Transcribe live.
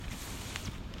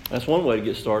That's one way to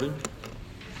get started.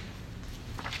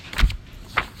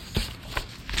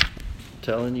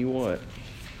 Telling you what.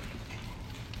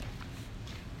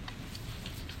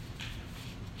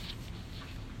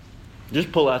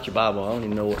 Just pull out your Bible. I don't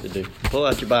even know what to do. Pull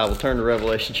out your Bible. Turn to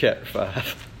Revelation chapter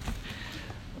 5.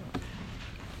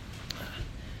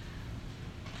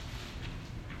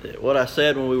 What I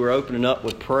said when we were opening up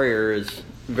with prayer is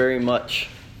very much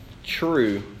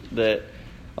true. That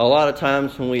a lot of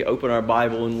times when we open our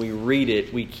Bible and we read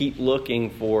it, we keep looking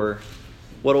for,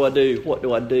 what do I do? What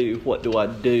do I do? What do I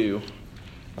do?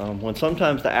 When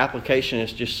sometimes the application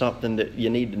is just something that you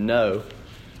need to know,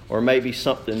 or maybe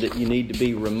something that you need to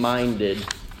be reminded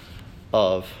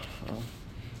of.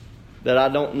 That I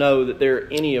don't know that there are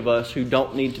any of us who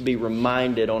don't need to be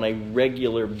reminded on a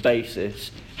regular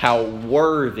basis how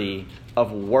worthy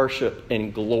of worship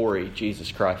and glory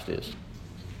Jesus Christ is.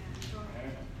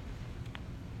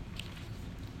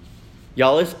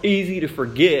 Y'all, it's easy to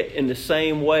forget. In the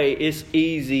same way, it's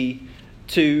easy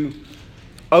to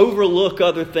overlook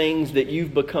other things that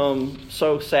you've become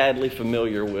so sadly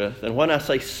familiar with. And when I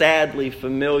say sadly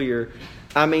familiar,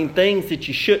 I mean things that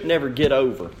you should never get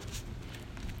over.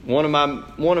 One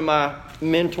of my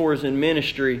mentors in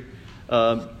ministry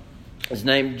is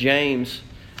named James,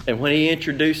 and when he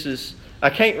introduces, I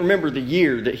can't remember the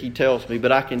year that he tells me,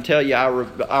 but I can tell you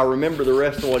I remember the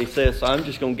rest of what he says. So I'm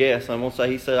just going to guess. I'm going to say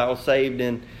he said I was saved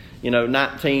in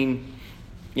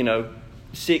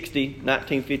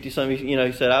 1950 something.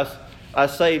 He said I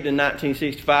was saved in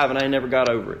 1965 and I never got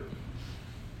over it.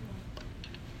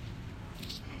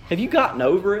 Have you gotten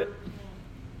over it?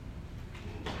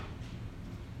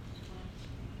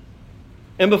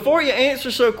 And before you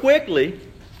answer so quickly,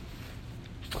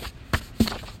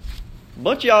 a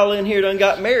bunch of y'all in here done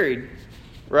got married,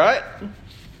 right?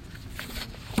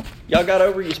 Y'all got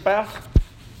over your spouse?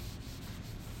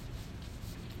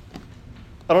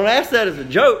 I don't ask that as a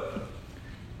joke.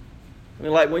 I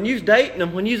mean, like when you's dating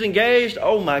them, when you's engaged,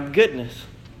 oh my goodness.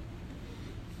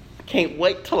 I can't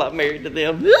wait till I'm married to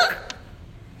them.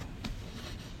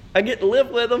 I get to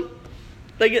live with them.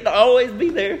 They get to always be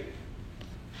there.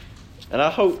 And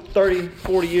I hope 30,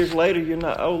 40 years later, you're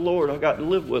not, oh Lord, I got to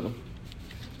live with them.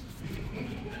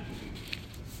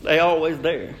 They always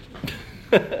there.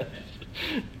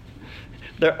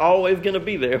 They're always going to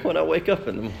be there when I wake up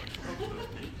in the morning.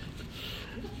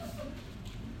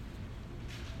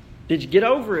 Did you get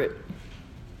over it?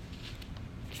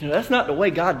 That's not the way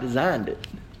God designed it.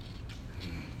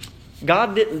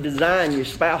 God didn't design your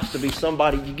spouse to be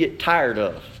somebody you get tired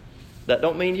of. That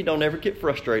don't mean you don't ever get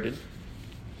frustrated.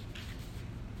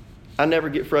 I never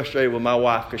get frustrated with my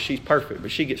wife because she's perfect,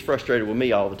 but she gets frustrated with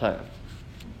me all the time.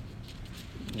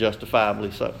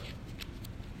 Justifiably so.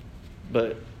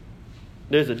 But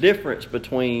there's a difference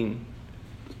between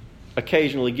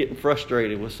occasionally getting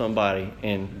frustrated with somebody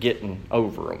and getting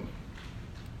over them.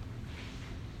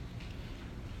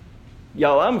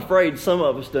 Y'all, I'm afraid some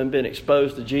of us done been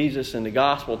exposed to Jesus and the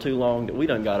gospel too long that we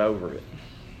done got over it.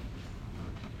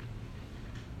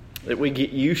 That we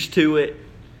get used to it.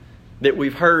 That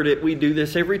we've heard it. We do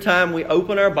this every time we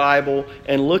open our Bible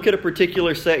and look at a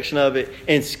particular section of it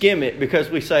and skim it because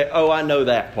we say, oh, I know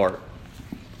that part.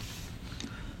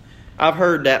 I've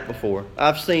heard that before.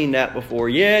 I've seen that before.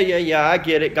 Yeah, I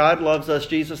get it. God loves us.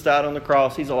 Jesus died on the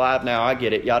cross. He's alive now. I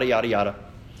get it. Yada, yada, yada.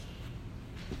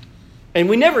 And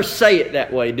we never say it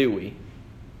that way, do we?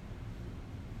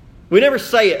 We never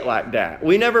say it like that.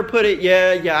 We never put it,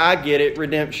 yeah, I get it.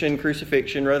 Redemption,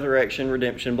 crucifixion, resurrection,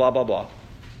 redemption, blah, blah, blah.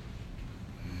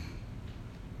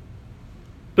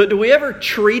 But do we ever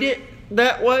treat it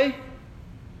that way?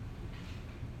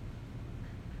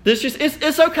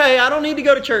 It's okay. I don't need to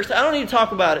go to church. I don't need to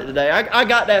talk about it today. I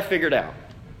got that figured out.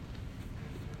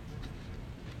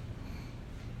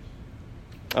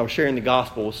 I was sharing the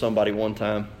gospel with somebody one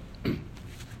time.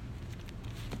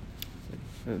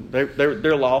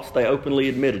 They're lost. They openly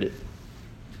admitted it.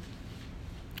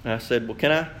 And I said, well,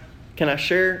 can I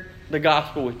share the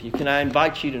gospel with you? Can I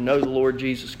invite you to know the Lord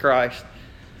Jesus Christ?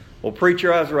 Well,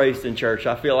 preacher, I was raised in church.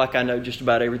 I feel like I know just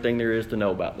about everything there is to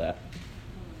know about that.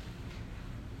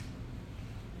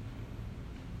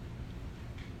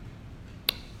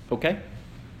 Okay?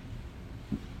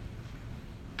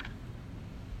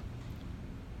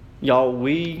 Y'all,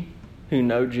 we who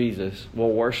know Jesus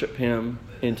will worship Him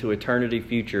into eternity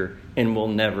future and will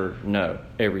never know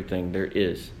everything there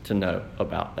is to know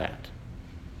about that.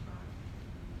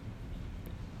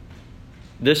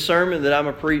 This sermon that I'm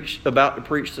about to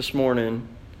preach this morning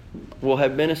will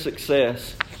have been a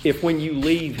success if when you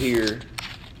leave here,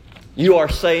 you are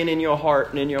saying in your heart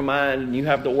and in your mind and you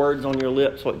have the words on your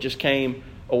lips what just came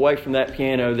away from that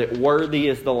piano that worthy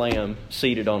is the Lamb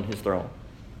seated on His throne.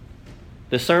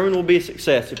 The sermon will be a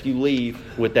success if you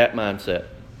leave with that mindset.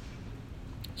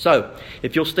 So,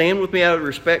 if you'll stand with me out of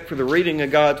respect for the reading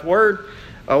of God's Word,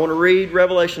 I want to read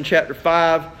Revelation chapter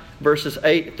 5, verses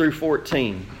 8 through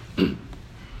 14.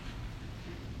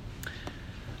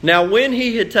 Now when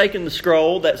He had taken the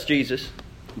scroll, that's Jesus,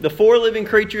 the 4 living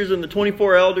creatures and the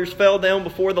 24 elders fell down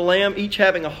before the Lamb, each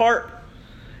having a harp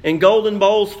and golden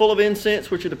bowls full of incense,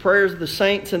 which are the prayers of the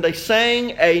saints. And they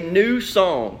sang a new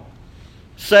song,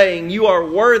 saying, You are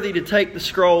worthy to take the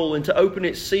scroll and to open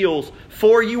its seals,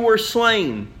 for you were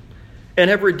slain and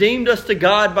have redeemed us to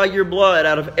God by your blood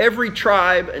out of every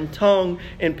tribe and tongue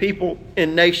and people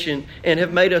and nation, and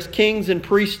have made us kings and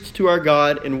priests to our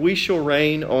God, and we shall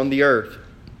reign on the earth.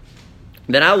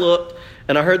 Then I looked,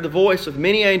 and I heard the voice of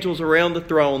many angels around the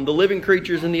throne, the living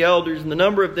creatures and the elders, and the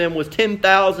number of them was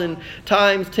 10,000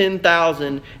 times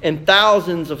 10,000, and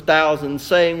thousands of thousands,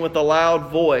 saying with a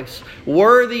loud voice,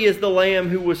 Worthy is the Lamb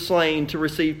who was slain to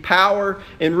receive power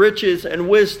and riches and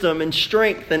wisdom and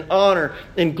strength and honor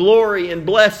and glory and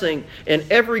blessing. And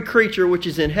every creature which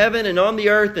is in heaven and on the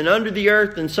earth and under the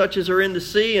earth and such as are in the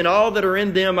sea and all that are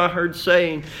in them I heard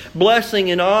saying,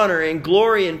 Blessing and honor and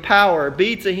glory and power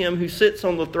be to Him who sits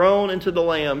on the throne and to the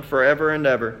Lamb forever and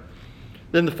ever.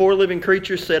 Then the 4 living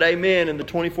creatures said, Amen, and the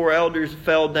 24 elders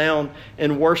fell down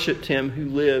and worshipped Him who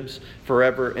lives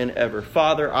forever and ever.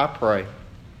 Father, I pray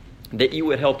that You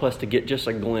would help us to get just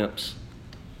a glimpse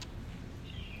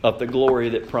of the glory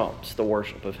that prompts the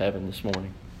worship of heaven this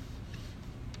morning.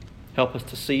 Help us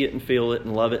to see it and feel it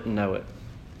and love it and know it.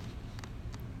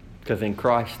 Because in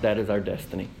Christ, that is our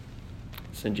destiny.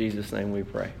 It's in Jesus' name we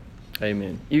pray.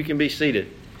 Amen. You can be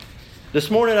seated. This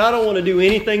morning, I don't want to do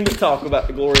anything but talk about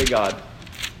the glory of God.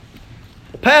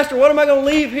 Well, Pastor, what am I going to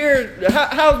leave here?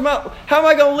 How am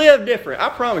I going to live different? I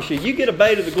promise you, you get a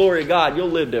bait of the glory of God, you'll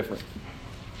live different.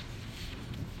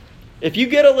 If you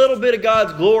get a little bit of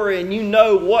God's glory and you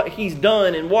know what He's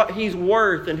done and what He's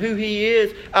worth and who He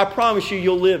is, I promise you,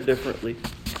 you'll live differently.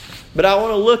 But I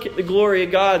want to look at the glory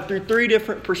of God through 3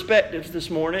 different perspectives this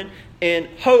morning and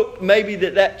hope maybe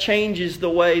that changes the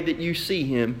way that you see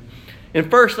Him. And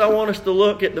first, I want us to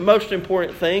look at the most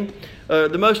important thing,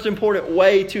 the most important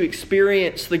way to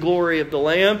experience the glory of the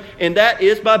Lamb, and that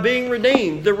is by being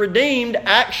redeemed. The redeemed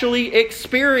actually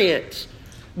experience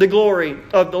the glory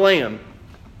of the Lamb.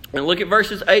 And look at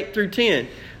verses 8 through 10.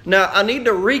 Now, I need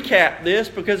to recap this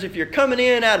because if you're coming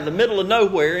in out of the middle of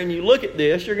nowhere and you look at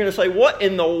this, you're going to say, what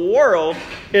in the world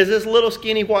is this little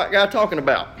skinny white guy talking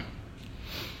about?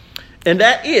 And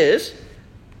that is,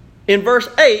 in verse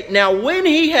 8, Now when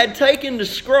He had taken the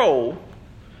scroll,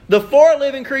 the 4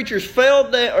 living creatures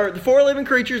the 4 living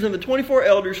creatures and the 24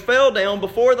 elders fell down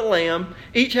before the Lamb,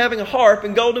 each having a harp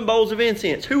and golden bowls of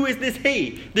incense. Who is this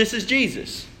He? This is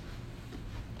Jesus.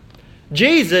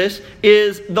 Jesus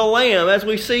is the Lamb. As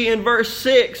we see in verse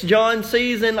 6, John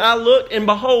sees, And I looked, and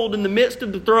behold, in the midst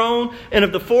of the throne and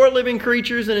of the 4 living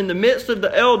creatures and in the midst of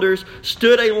the elders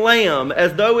stood a lamb,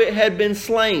 as though it had been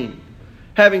slain,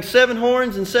 having 7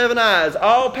 horns and 7 eyes,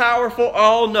 all powerful,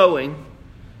 all knowing,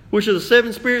 which are the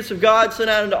 7 spirits of God sent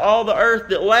out into all the earth.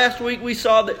 That last week we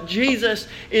saw that Jesus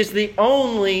is the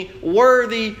only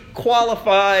worthy,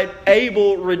 qualified,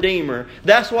 able Redeemer.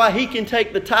 That's why He can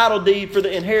take the title deed for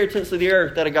the inheritance of the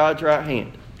earth out of God's right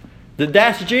hand.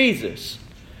 That's Jesus.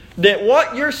 That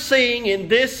what you're seeing in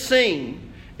this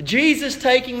scene, Jesus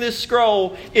taking this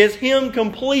scroll, is Him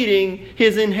completing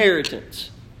His inheritance.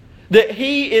 That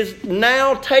He is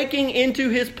now taking into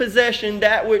His possession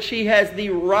that which He has the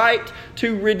right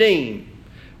to redeem,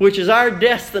 which is our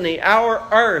destiny, our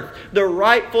earth, the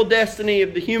rightful destiny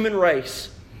of the human race.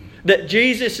 That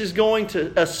Jesus is going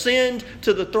to ascend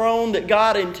to the throne that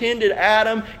God intended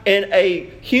Adam, and a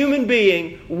human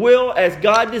being will, as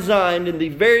God designed in the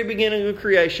very beginning of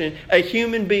creation, a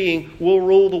human being will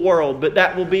rule the world. But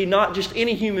that will be not just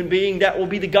any human being, that will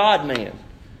be the God-man.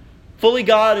 Fully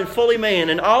God and fully man.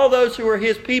 And all those who are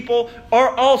His people are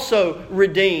also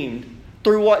redeemed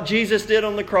through what Jesus did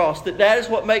on the cross. That is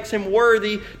what makes Him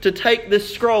worthy to take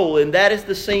this scroll. And that is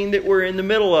the scene that we're in the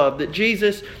middle of. That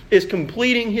Jesus is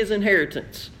completing His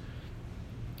inheritance.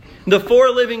 The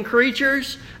 4 living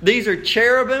creatures, these are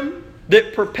cherubim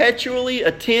that perpetually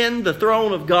attend the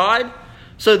throne of God.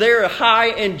 So they're a high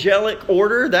angelic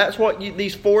order. That's what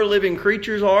these 4 living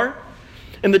creatures are.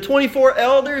 And the 24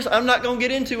 elders, I'm not going to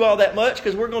get into all that much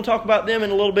because we're going to talk about them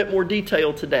in a little bit more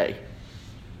detail today.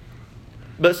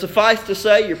 But suffice to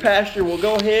say, your pastor will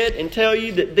go ahead and tell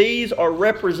you that these are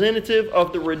representative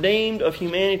of the redeemed of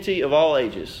humanity of all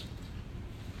ages.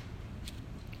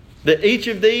 That each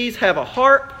of these have a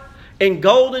harp and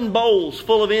golden bowls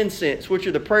full of incense, which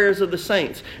are the prayers of the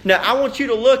saints. Now, I want you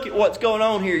to look at what's going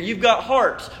on here. You've got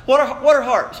harps. What are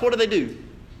harps? What do they do?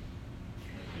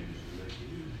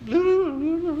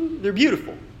 They're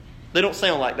beautiful. They don't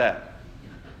sound like that.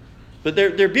 But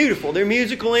they're beautiful. They're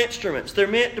musical instruments. They're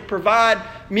meant to provide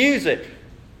music.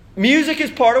 Music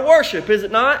is part of worship, is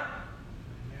it not?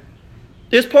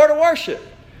 It's part of worship.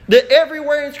 That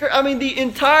everywhere in Scripture, the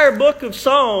entire book of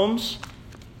Psalms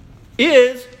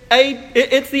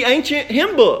it's the ancient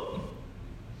hymn book.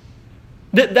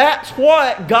 That's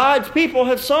what God's people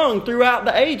have sung throughout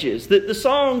the ages. That the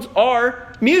songs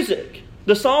are music.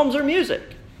 The Psalms are music.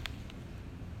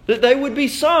 That they would be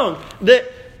sung.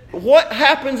 That what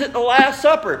happens at the Last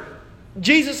Supper?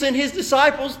 Jesus and His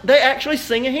disciples, they actually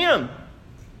sing a hymn.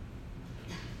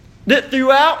 That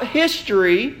throughout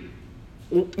history,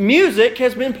 music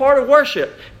has been part of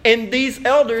worship. And these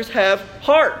elders have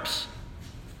harps.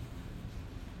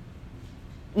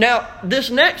 Now, this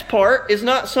next part is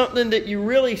not something that you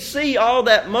really see all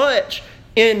that much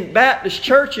in Baptist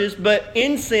churches, but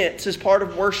incense is part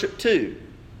of worship too.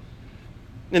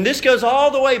 And this goes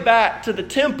all the way back to the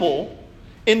temple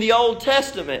in the Old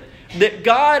Testament, that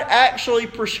God actually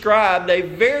prescribed a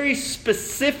very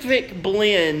specific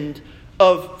blend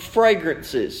of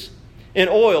fragrances and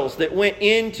oils that went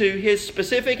into His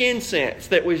specific incense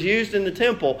that was used in the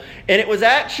temple. And it was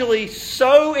actually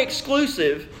so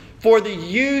exclusive for the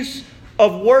use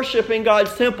of worship in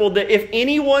God's temple that if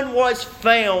anyone was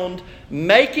found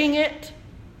making it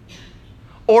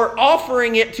or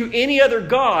offering it to any other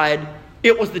god,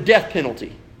 it was the death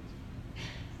penalty.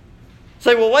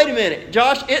 Say, well, wait a minute,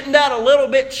 Josh, isn't that a little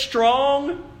bit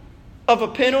strong of a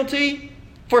penalty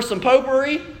for some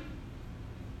potpourri?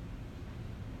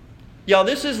 Y'all,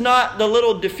 this is not the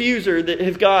little diffuser that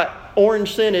has got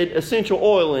orange-scented essential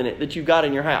oil in it that you've got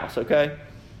in your house, okay?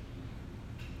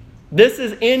 This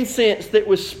is incense that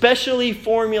was specially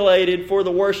formulated for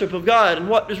the worship of God. And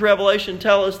what does Revelation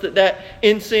tell us that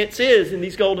incense is in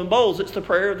these golden bowls? It's the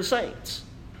prayer of the saints.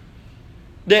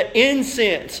 That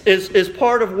incense is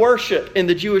part of worship in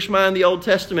the Jewish mind in the Old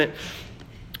Testament.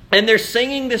 And they're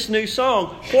singing this new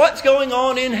song. What's going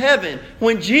on in heaven?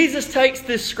 When Jesus takes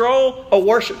this scroll, a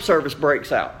worship service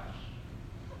breaks out.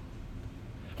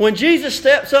 When Jesus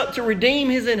steps up to redeem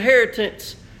His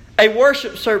inheritance, a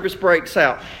worship service breaks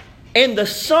out. And the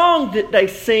song that they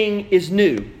sing is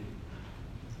new.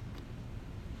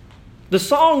 The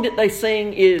song that they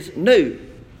sing is new.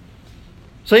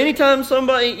 So anytime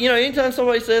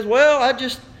somebody says, well, I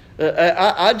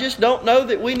just don't know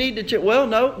that we need to... Well,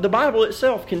 no, the Bible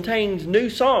itself contains new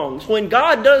songs. When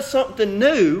God does something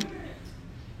new,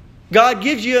 God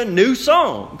gives you a new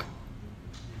song.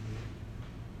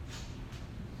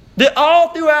 That all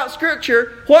throughout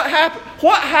Scripture, what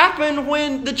happened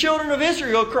when the children of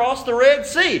Israel crossed the Red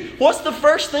Sea? What's the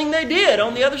first thing they did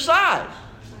on the other side?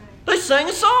 They sang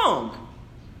a song.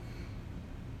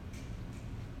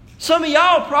 Some of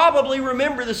y'all probably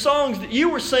remember the songs that you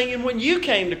were singing when you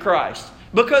came to Christ,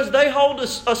 because they hold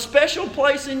a special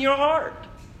place in your heart.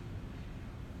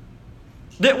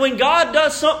 That when God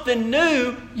does something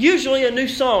new, usually a new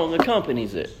song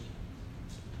accompanies it.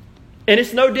 And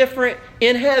it's no different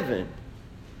in heaven.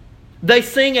 They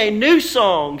sing a new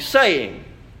song saying,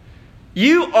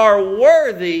 you are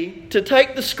worthy to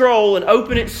take the scroll and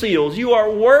open its seals. You are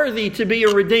worthy to be a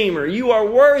redeemer. You are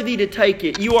worthy to take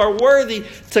it. You are worthy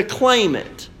to claim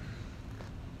it.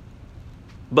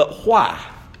 But why?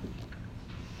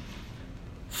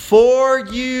 For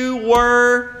you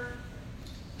were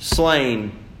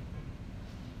slain.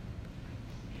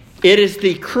 It is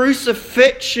the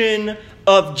crucifixion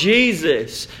of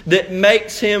Jesus that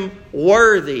makes Him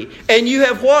worthy. And you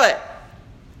have what?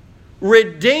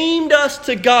 Redeemed us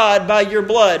to God by your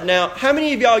blood. Now, how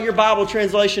many of y'all, your Bible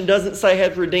translation doesn't say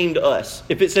have redeemed us?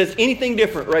 If it says anything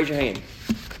different, raise your hand.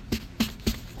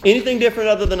 Anything different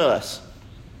other than us?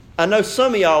 I know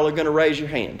some of y'all are going to raise your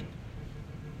hand.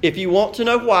 If you want to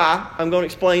know why, I'm going to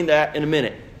explain that in a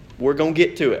minute. We're going to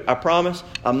get to it. I promise.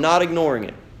 I'm not ignoring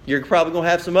it. You're probably going to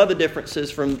have some other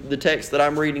differences from the text that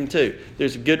I'm reading too.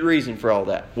 There's a good reason for all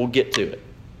that. We'll get to it.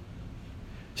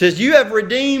 It says, you have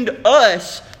redeemed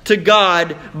us to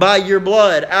God by your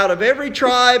blood out of every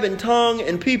tribe and tongue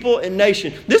and people and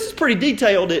nation. This is pretty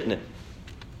detailed, isn't it?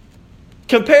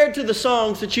 Compared to the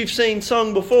songs that you've seen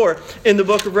sung before in the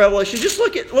book of Revelation. Just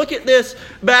look at this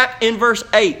back in verse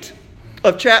 8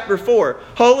 of chapter 4.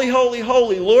 Holy, holy,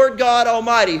 holy, Lord God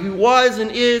Almighty, who was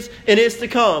and is to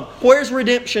come. Where's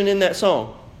redemption in that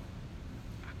song?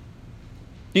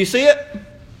 Do you see it?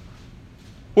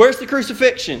 Where's the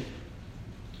crucifixion?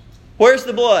 Where's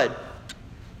the blood?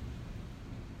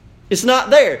 It's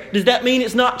not there. Does that mean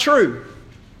it's not true?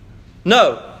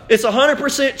 No. It's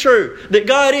 100% true that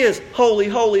God is holy,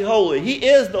 holy, holy. He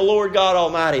is the Lord God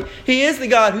Almighty. He is the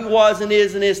God who was and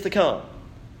is to come.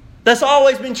 That's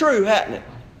always been true, hasn't it?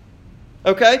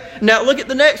 Okay? Now look at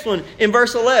the next one in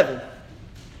verse 11.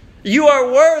 You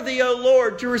are worthy, O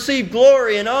Lord, to receive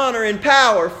glory and honor and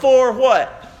power for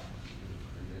what?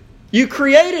 You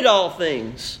created all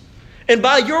things. And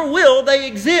by your will they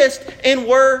exist and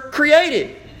were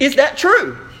created. Is that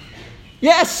true?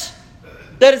 Yes.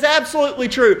 That is absolutely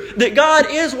true. That God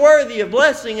is worthy of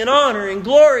blessing and honor and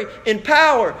glory and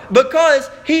power because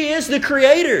He is the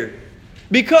Creator.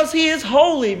 Because He is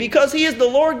holy. Because He is the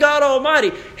Lord God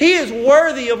Almighty. He is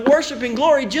worthy of worship and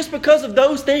glory just because of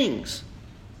those things.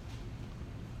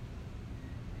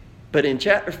 But in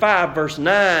chapter 5, verse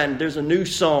 9, there's a new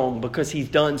song because He's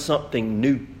done something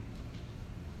new.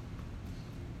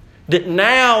 That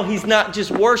now He's not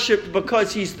just worshipped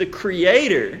because He's the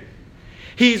Creator.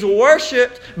 He's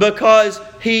worshipped because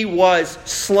He was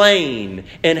slain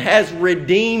and has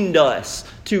redeemed us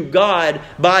to God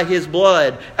by His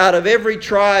blood out of every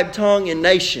tribe, tongue, and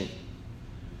nation.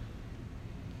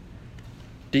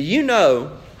 Do you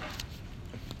know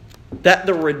that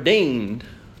the redeemed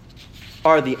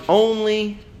are the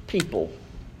only people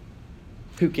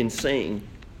who can sing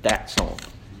that song?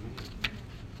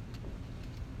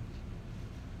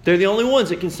 They're the only ones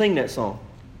that can sing that song.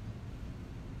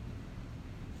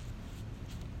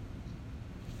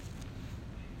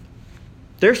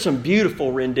 There's some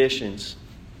beautiful renditions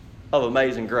of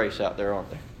Amazing Grace out there, aren't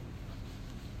there?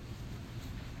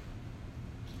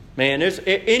 Man, there's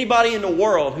anybody in the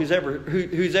world who's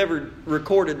ever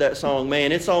recorded that song,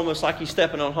 man, it's almost like you're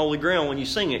stepping on holy ground when you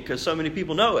sing it because so many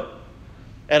people know it.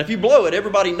 And if you blow it,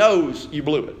 everybody knows you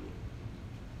blew it.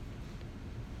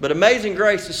 But Amazing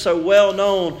Grace is so well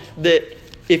known that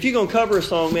if you're going to cover a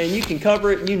song, man, you can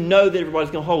cover it and you know that everybody's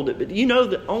going to hold it. But do you know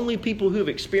that only people who have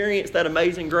experienced that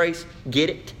amazing grace get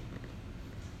it?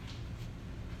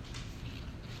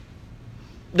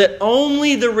 That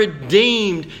only the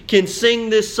redeemed can sing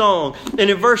this song. And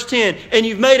in verse 10, and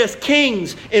you've made us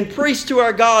kings and priests to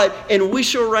our God, and we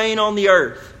shall reign on the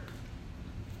earth.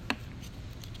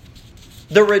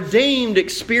 The redeemed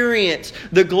experience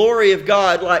the glory of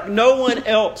God like no one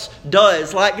else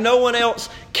does, like no one else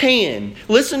can.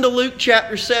 Listen to Luke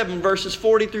chapter 7, verses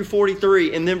 40 through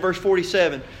 43, and then verse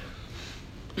 47.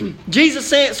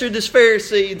 Jesus answered this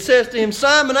Pharisee and says to him,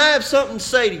 Simon, I have something to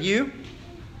say to you.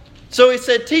 So he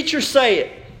said, Teacher, say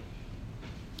it.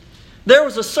 There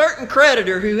was a certain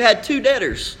creditor who had two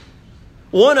debtors.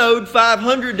 One owed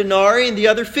 500 denarii and the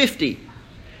other 50.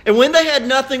 And when they had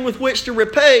nothing with which to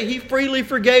repay, he freely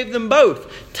forgave them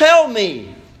both. Tell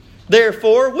me,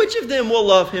 therefore, which of them will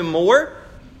love him more?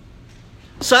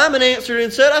 Simon answered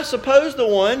and said, I suppose the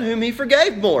one whom he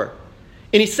forgave more.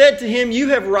 And he said to him, You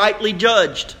have rightly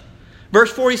judged.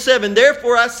 Verse 47,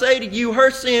 Therefore I say to you, her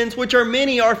sins, which are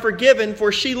many, are forgiven,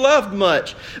 for she loved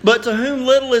much. But to whom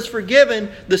little is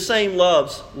forgiven, the same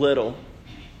loves little.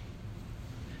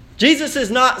 Jesus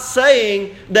is not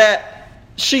saying that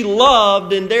she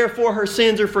loved and therefore her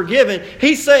sins are forgiven.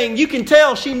 He's saying you can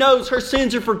tell she knows her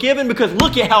sins are forgiven because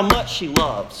look at how much she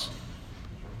loves.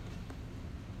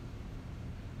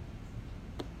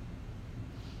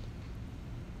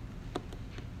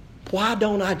 Why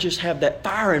don't I just have that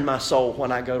fire in my soul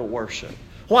when I go to worship?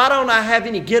 Why don't I have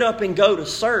any get up and go to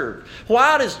serve?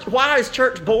 Why is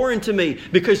church boring to me?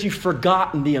 Because you've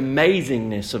forgotten the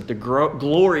amazingness of the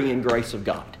glory and grace of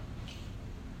God.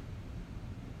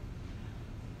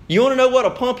 You want to know what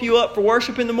will pump you up for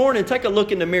worship in the morning? Take a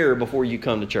look in the mirror before you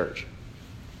come to church.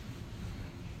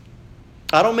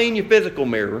 I don't mean your physical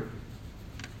mirror.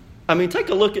 I mean, take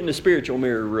a look in the spiritual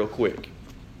mirror real quick.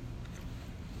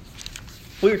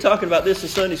 We were talking about this in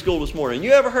Sunday school this morning.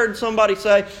 You ever heard somebody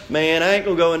say, man, I ain't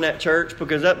going to go in that church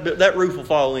because that roof will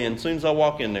fall in as soon as I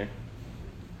walk in there?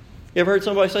 You ever heard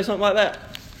somebody say something like that?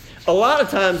 A lot of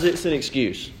times it's an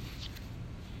excuse.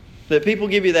 That people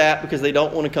give you that because they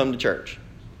don't want to come to church.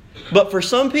 But for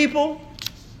some people,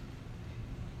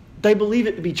 they believe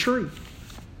it to be true.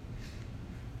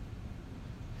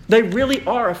 They really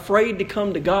are afraid to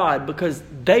come to God because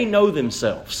they know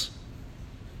themselves.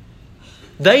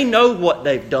 They know what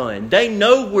they've done. They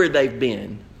know where they've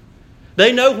been.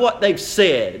 They know what they've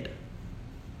said.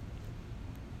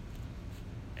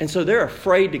 And so they're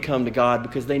afraid to come to God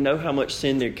because they know how much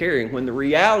sin they're carrying. When the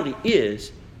reality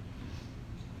is,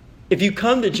 if you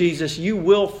come to Jesus, you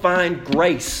will find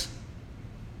grace.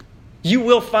 You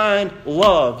will find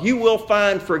love. You will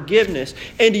find forgiveness.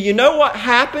 And do you know what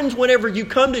happens whenever you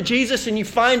come to Jesus and you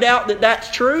find out that that's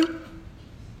true?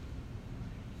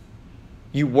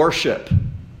 You worship.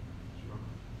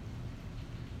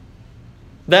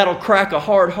 That'll crack a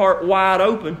hard heart wide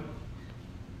open.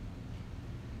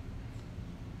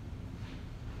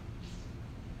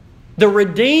 The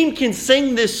redeemed can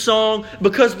sing this song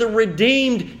because the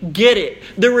redeemed get it.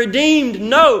 The redeemed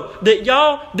know that,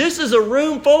 y'all, this is a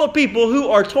room full of people who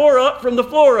are tore up from the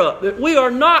floor up. That we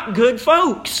are not good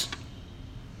folks.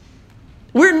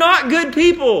 We're not good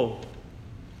people.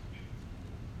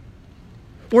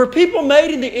 We're people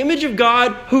made in the image of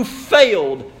God who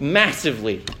failed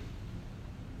massively.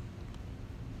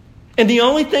 And the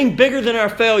only thing bigger than our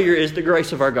failure is the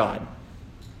grace of our God.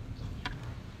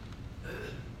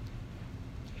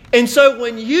 And so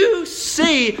when you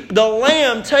see the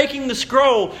Lamb taking the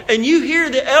scroll and you hear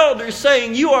the elders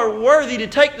saying, you are worthy to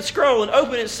take the scroll and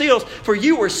open its seals, for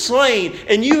you were slain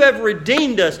and you have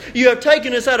redeemed us. You have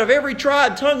taken us out of every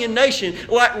tribe, tongue, and nation.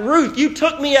 Like Ruth, you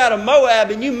took me out of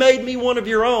Moab and you made me one of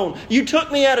your own. You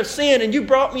took me out of sin and you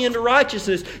brought me into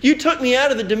righteousness. You took me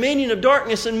out of the dominion of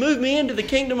darkness and moved me into the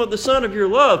kingdom of the Son of your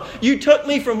love. You took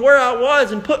me from where I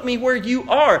was and put me where you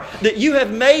are. That you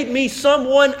have made me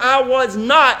someone I was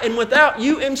not, and without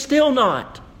you am still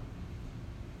not.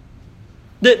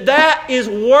 That is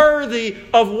worthy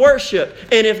of worship.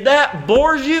 And if that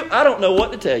bores you, I don't know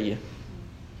what to tell you.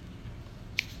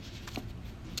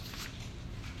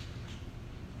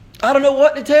 I don't know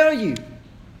what to tell you.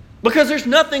 Because there's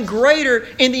nothing greater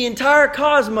in the entire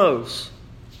cosmos.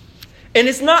 And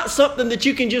it's not something that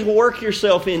you can just work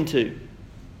yourself into.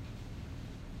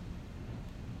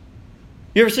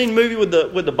 You ever seen a movie with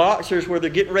the boxers where they're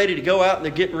getting ready to go out and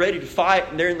they're getting ready to fight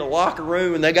and they're in the locker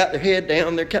room and they got their head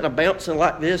down, they're kind of bouncing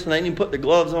like this and they ain't even put their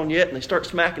gloves on yet and they start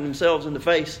smacking themselves in the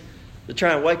face to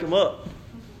try and wake them up?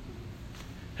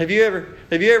 Have you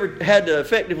ever had to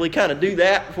effectively kind of do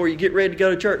that before you get ready to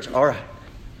go to church? All right.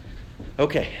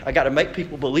 Okay, I got to make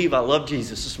people believe I love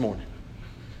Jesus this morning.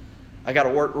 I got to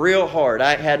work real hard.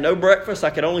 I had no breakfast.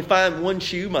 I could only find one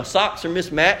shoe. My socks are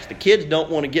mismatched. The kids don't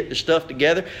want to get their stuff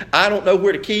together. I don't know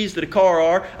where the keys to the car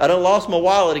are. I done lost my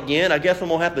wallet again. I guess I'm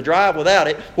going to have to drive without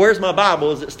it. Where's my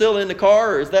Bible? Is it still in the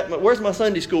car? Or where's my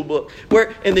Sunday school book?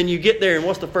 And then you get there and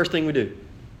what's the first thing we do?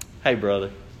 Hey,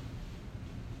 brother.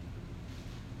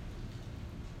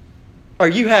 Are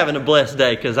you having a blessed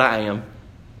day? Because I am.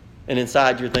 And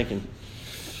inside you're thinking,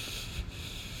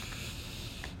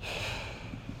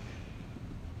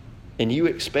 and you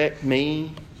expect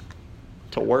me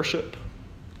to worship?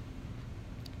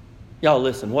 Y'all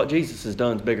listen, what Jesus has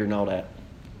done is bigger than all that.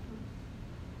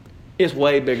 It's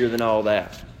way bigger than all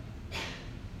that.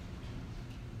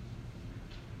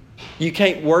 You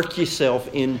can't work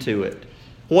yourself into it.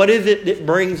 What is it that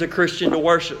brings a Christian to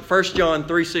worship? 1 John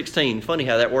 3:16. Funny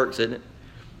how that works, isn't it?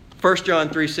 1 John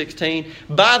 3:16.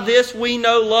 By this we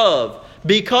know love,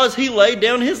 because He laid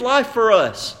down His life for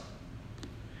us.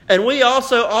 And we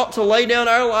also ought to lay down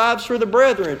our lives for the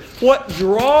brethren. What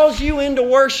draws you into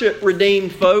worship,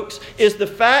 redeemed folks, is the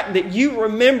fact that you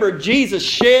remember Jesus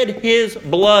shed His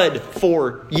blood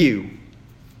for you.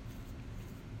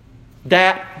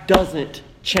 That doesn't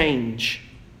change.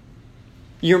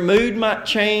 Your mood might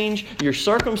change. Your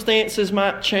circumstances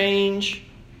might change.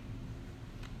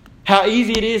 How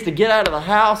easy it is to get out of the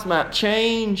house might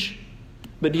change.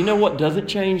 But do you know what doesn't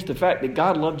change? The fact that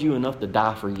God loved you enough to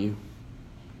die for you.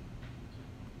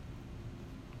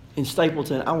 In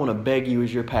Stapleton, I want to beg you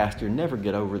as your pastor, never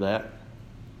get over that.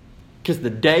 Because the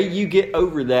day you get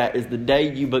over that is the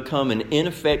day you become an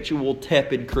ineffectual,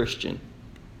 tepid Christian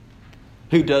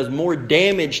who does more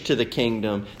damage to the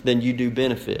kingdom than you do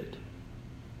benefit.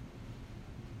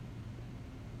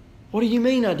 What do you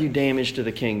mean I do damage to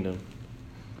the kingdom?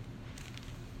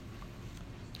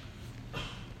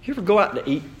 You ever go out to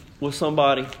eat with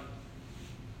somebody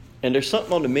and there's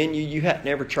something on the menu you had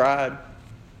never tried?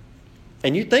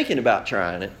 And you're thinking about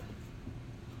trying it.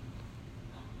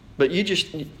 But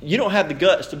you don't have the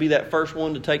guts to be that first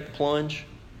one to take the plunge.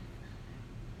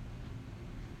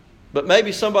 But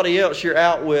maybe somebody else you're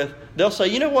out with, they'll say,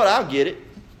 you know what, I'll get it.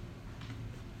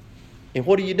 And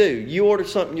what do? You order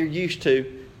something you're used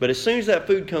to, but as soon as that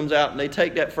food comes out and they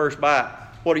take that first bite,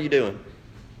 what are you doing?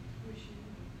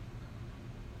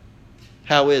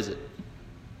 How is it?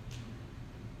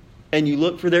 And you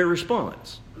look for their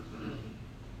response.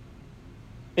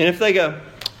 And if they go,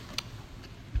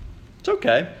 it's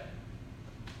okay.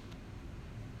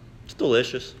 It's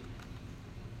delicious.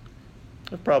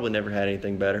 I've probably never had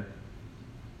anything better.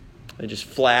 They just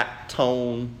flat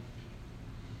tone.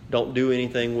 Don't do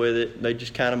anything with it. They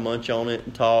just kind of munch on it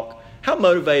and talk. How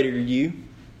motivated are you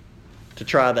to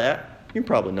try that? You're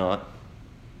probably not.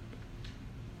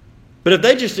 But if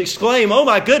they just exclaim, "Oh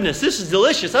my goodness, this is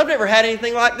delicious. I've never had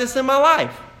anything like this in my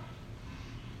life,"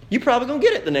 you're probably going to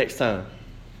get it the next time.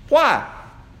 Why?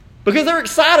 Because they're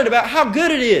excited about how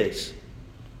good it is.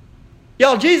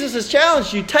 Y'all, Jesus has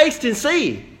challenged you, taste and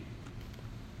see.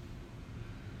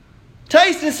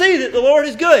 Taste and see that the Lord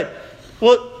is good.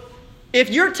 Well, if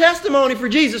your testimony for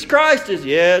Jesus Christ is,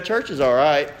 "Yeah, church is all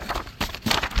right.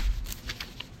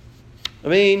 I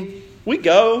mean, we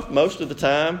go most of the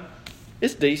time.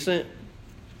 It's decent."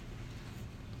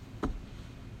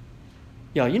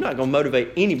 Y'all, you're not going to motivate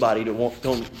anybody to want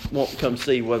to come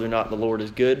see whether or not the Lord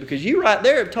is good, because you right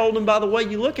there have told them by the way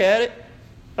you look at it,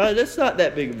 that's not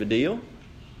that big of a deal.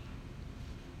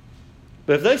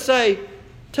 But if they say,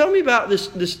 "Tell me about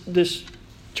this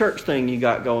church thing you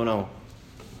got going on,"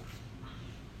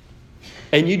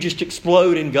 and you just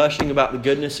explode in gushing about the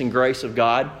goodness and grace of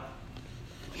God,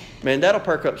 man, that'll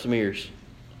perk up some ears.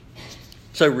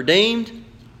 So, redeemed,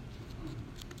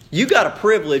 you got a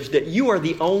privilege that you are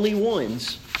the only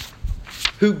ones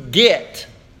who get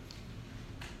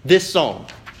this song.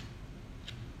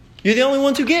 You're the only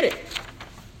ones who get it.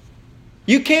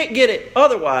 You can't get it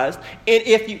otherwise. And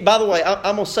if you, by the way,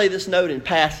 I'm going to say this note in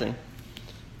passing.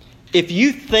 If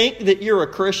you think that you're a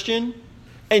Christian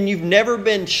and you've never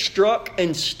been struck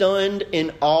and stunned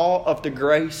in awe of the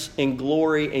grace and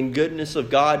glory and goodness of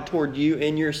God toward you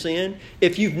in your sin,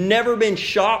 if you've never been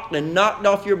shocked and knocked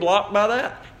off your block by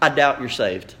that, I doubt you're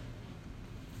saved.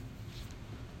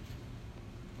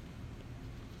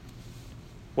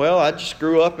 Well, I just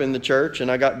grew up in the church and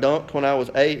I got dunked when I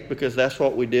was 8 because that's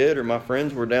what we did, or my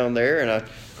friends were down there, and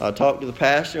I talked to the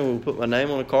pastor and we put my name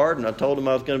on a card and I told him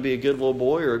I was going to be a good little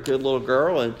boy or a good little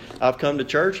girl, and I've come to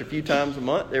church a few times a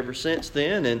month ever since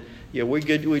then, and yeah, we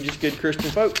just good Christian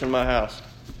folks in my house.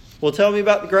 Well, tell me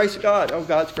about the grace of God. Oh,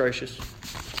 God's gracious.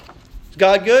 Is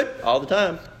God good? All the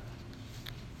time.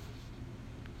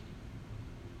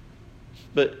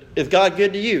 But is God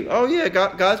good to you? Oh yeah,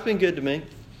 God's been good to me.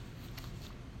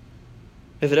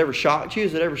 Has it ever shocked you?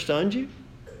 Has it ever stunned you?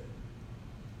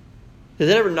 Has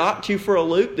it ever knocked you for a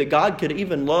loop that God could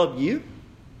even love you?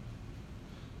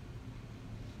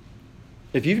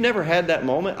 If you've never had that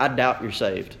moment, I doubt you're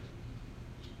saved.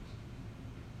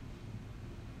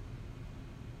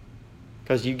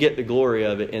 Because you get the glory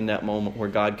of it in that moment where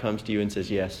God comes to you and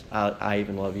says, "Yes, I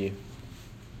even love you.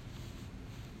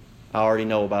 I already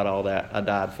know about all that. I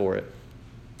died for it.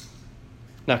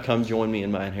 Now come join me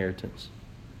in my inheritance."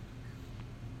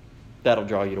 That'll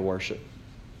draw you to worship.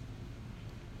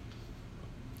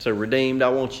 So, redeemed, I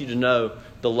want you to know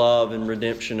the love and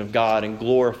redemption of God and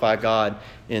glorify God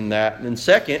in that. And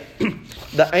second,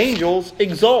 the angels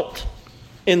exult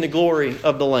in the glory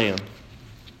of the Lamb.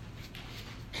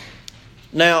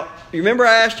 Now, you remember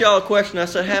I asked y'all a question. I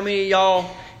said, how many of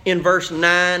y'all in verse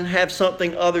 9 have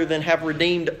something other than have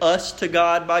redeemed us to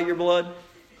God by your blood?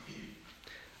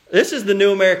 This is the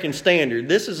New American Standard.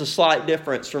 This is a slight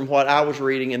difference from what I was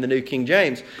reading in the New King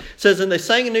James. It says, "And they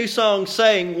sang a new song,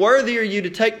 saying, Worthy are you to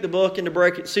take the book and to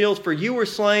break its seals, for you were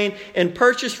slain and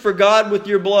purchased for God with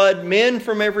your blood men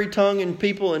from every tongue and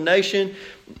people and nation.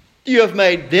 You have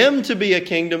made them to be a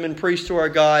kingdom and priests to our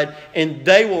God, and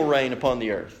they will reign upon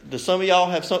the earth." Do some of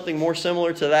y'all have something more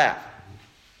similar to that?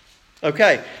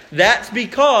 Okay, that's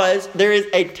because there is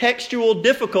a textual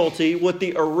difficulty with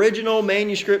the original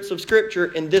manuscripts of Scripture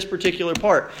in this particular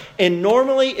part. And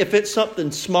normally, if it's something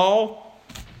small,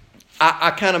 I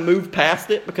kind of move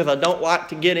past it because I don't like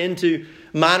to get into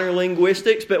minor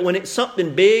linguistics. But when it's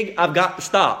something big, I've got to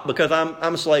stop because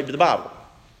I'm a slave to the Bible.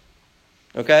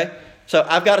 Okay? So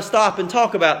I've got to stop and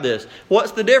talk about this.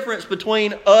 What's the difference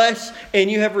between us and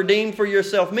you have redeemed for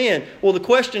yourself men? Well, the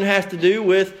question has to do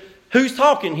with who's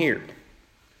talking here.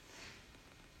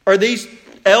 Are these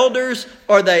elders,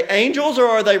 are they angels, or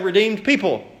are they redeemed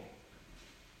people?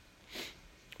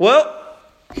 Well,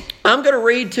 I'm going to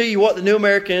read to you what the New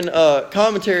American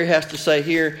Commentary has to say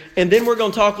here, and then we're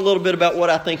going to talk a little bit about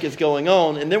what I think is going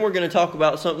on, and then we're going to talk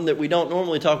about something that we don't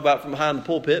normally talk about from behind the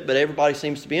pulpit, but everybody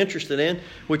seems to be interested in,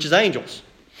 which is angels.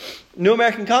 New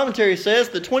American Commentary says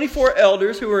the 24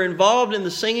 elders who are involved in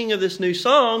the singing of this new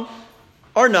song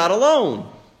are not alone.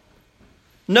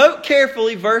 Note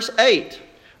carefully verse 8.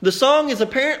 The song is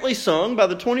apparently sung by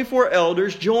the 24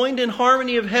 elders joined in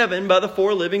harmony of heaven by the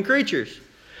 4 living creatures.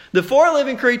 The 4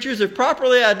 living creatures, if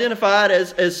properly identified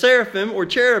as seraphim or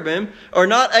cherubim, are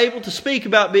not able to speak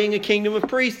about being a kingdom of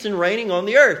priests and reigning on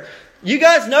the earth. You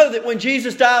guys know that when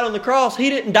Jesus died on the cross,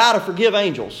 He didn't die to forgive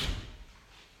angels.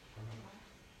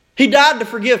 He died to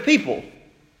forgive people.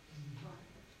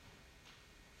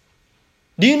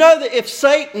 Do you know that if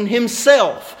Satan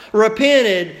himself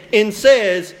repented and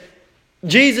says,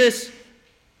 Jesus,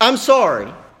 I'm sorry.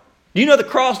 Do you know the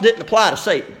cross didn't apply to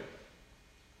Satan?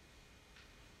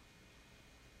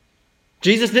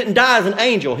 Jesus didn't die as an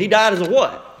angel. He died as a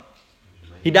what?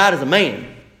 He died as a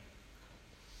man.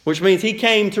 Which means he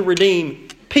came to redeem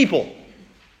people.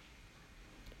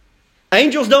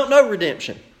 Angels don't know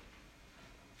redemption.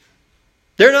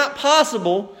 They're not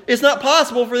possible. It's not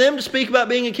possible for them to speak about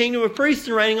being a kingdom of priests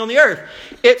and reigning on the earth.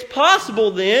 It's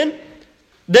possible then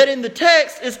that in the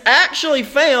text is actually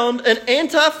found an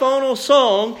antiphonal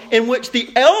song in which the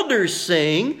elders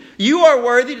sing, "You are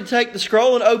worthy to take the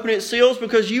scroll and open its seals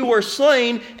because you were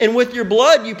slain, and with your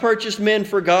blood you purchased men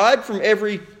for God from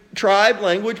every tribe,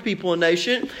 language, people, and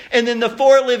nation." And then the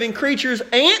four living creatures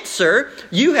answer,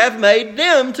 "You have made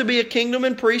them to be a kingdom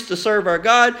and priests to serve our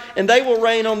God, and they will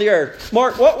reign on the earth."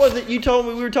 Mark, what was it you told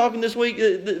me we were talking this week?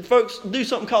 That folks do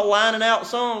something called lining out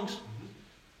songs,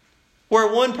 where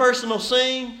one person will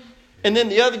sing, and then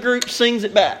the other group sings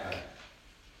it back.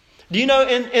 Do you know,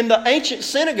 in the ancient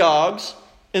synagogues,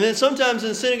 and then sometimes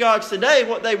in synagogues today,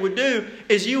 what they would do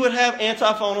is you would have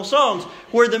antiphonal songs,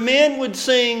 where the men would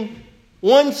sing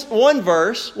one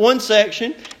verse, one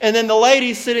section, and then the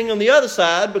ladies sitting on the other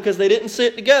side, because they didn't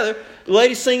sit together, the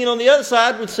ladies singing on the other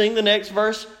side would sing the next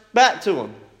verse back to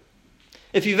them.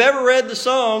 If you've ever read the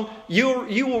song, you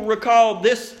will recall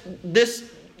this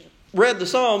read the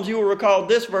Psalms, you will recall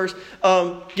this verse.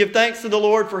 Give thanks to the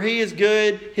Lord, for He is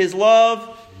good. His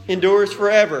love endures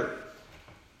forever.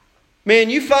 Man,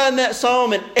 you find that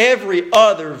psalm in every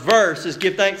other verse is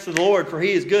give thanks to the Lord, for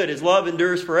He is good. His love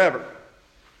endures forever.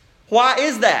 Why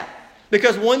is that?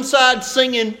 Because one side's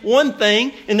singing one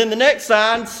thing, and then the next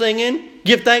side singing,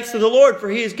 give thanks to the Lord, for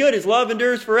He is good. His love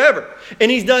endures forever. And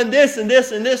He's done this and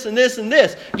this and this and this and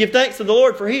this. Give thanks to the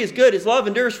Lord, for He is good. His love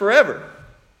endures forever.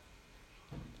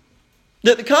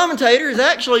 That the commentator is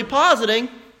actually positing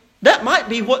that might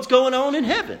be what's going on in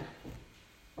heaven.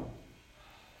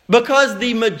 Because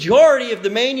the majority of the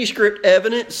manuscript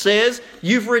evidence says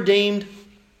you've redeemed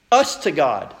us to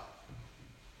God.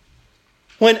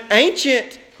 When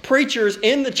ancient preachers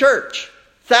in the church,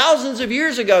 thousands of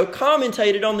years ago,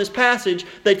 commentated on this passage,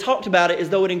 they talked about it as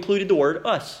though it included the word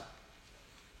us.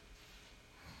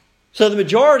 So the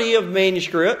majority of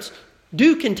manuscripts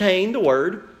do contain the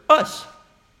word us.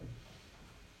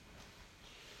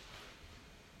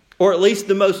 Or at least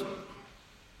the most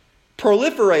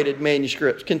proliferated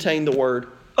manuscripts contain the word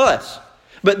us.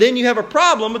 But then you have a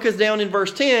problem because down in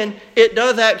verse 10, it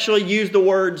does actually use the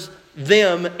words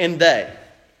them and they.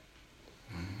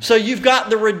 So you've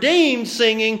got the redeemed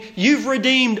singing, you've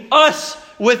redeemed us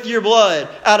with your blood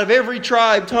out of every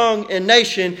tribe, tongue, and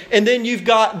nation. And then you've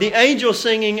got the angels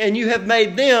singing, and you have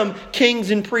made them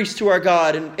kings and priests to our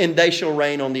God, and they shall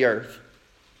reign on the earth.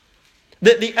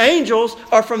 That the angels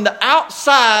are from the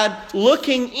outside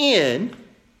looking in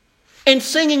and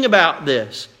singing about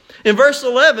this. In verse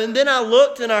 11, then I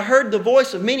looked and I heard the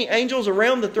voice of many angels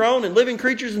around the throne and living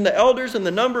creatures and the elders, and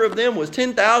the number of them was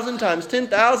 10,000 times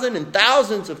 10,000 and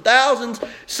thousands of thousands,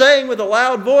 saying with a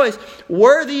loud voice,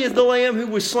 worthy is the Lamb who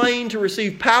was slain to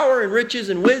receive power and riches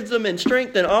and wisdom and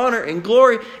strength and honor and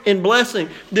glory and blessing.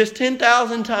 This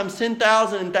 10,000 times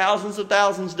 10,000 and thousands of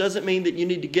thousands doesn't mean that you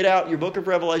need to get out your Book of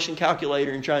Revelation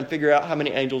calculator and try and figure out how many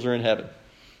angels are in heaven.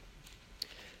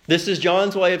 This is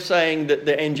John's way of saying that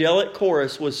the angelic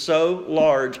chorus was so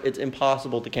large it's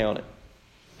impossible to count it.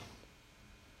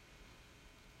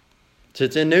 So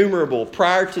it's innumerable.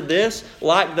 Prior to this,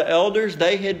 like the elders,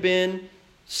 they had been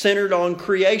centered on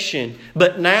creation.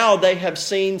 But now they have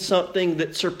seen something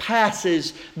that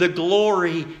surpasses the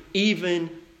glory even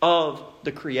of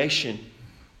the creation.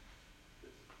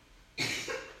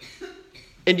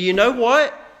 And do you know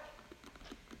what?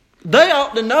 They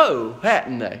ought to know,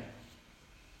 hadn't they?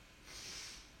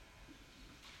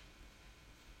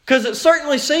 Because it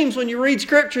certainly seems when you read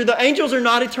Scripture, the angels are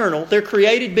not eternal. They're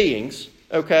created beings.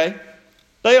 Okay?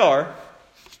 They are.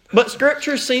 But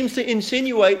Scripture seems to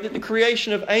insinuate that the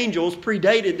creation of angels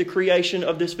predated the creation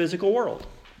of this physical world.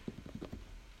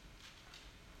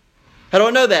 How do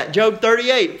I know that? Job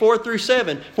 38, 4 through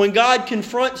 7. When God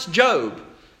confronts Job.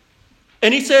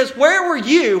 And He says, where were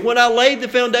you when I laid the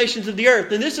foundations of the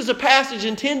earth? And this is a passage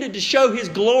intended to show His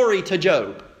glory to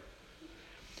Job.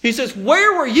 He says,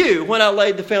 where were you when I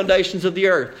laid the foundations of the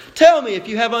earth? Tell me if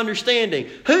you have understanding.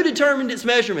 Who determined its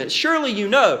measurements? Surely you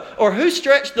know. Or who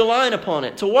stretched the line upon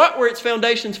it? To what were its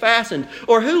foundations fastened?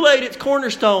 Or who laid its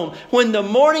cornerstone? When the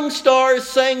morning stars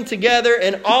sang together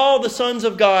and all the sons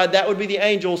of God, that would be the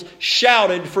angels,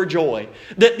 shouted for joy.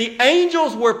 That the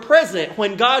angels were present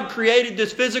when God created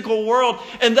this physical world,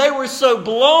 and they were so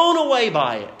blown away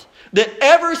by it that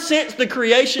ever since the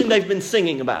creation they've been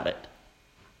singing about it.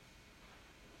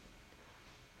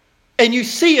 And you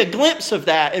see a glimpse of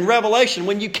that in Revelation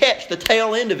when you catch the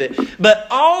tail end of it. But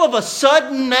all of a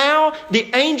sudden now,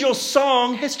 the angel's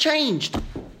song has changed.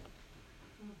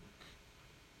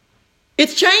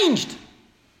 It's changed.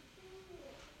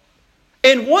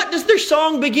 And what does their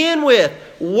song begin with?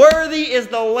 Worthy is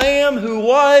the Lamb who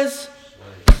was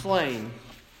slain.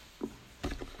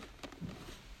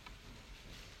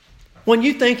 When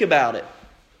you think about it,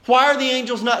 why are the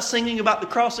angels not singing about the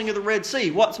crossing of the Red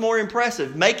Sea? What's more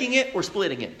impressive, making it or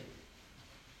splitting it?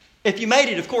 If you made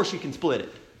it, of course you can split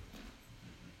it.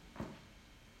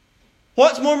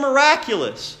 What's more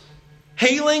miraculous,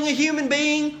 healing a human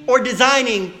being or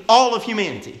designing all of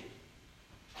humanity?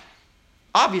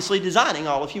 Obviously designing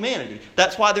all of humanity.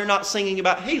 That's why they're not singing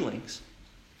about healings.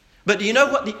 But do you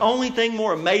know what the only thing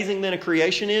more amazing than a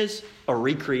creation is? A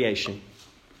recreation.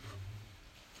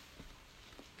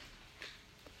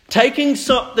 Taking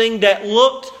something that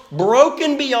looked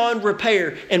broken beyond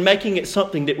repair and making it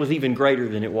something that was even greater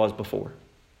than it was before.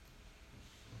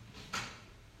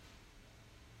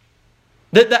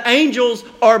 That the angels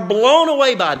are blown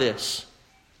away by this.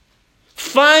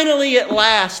 Finally, at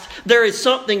last, there is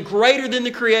something greater than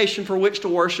the creation for which to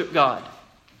worship God.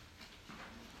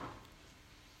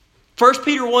 1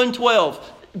 Peter 1:12.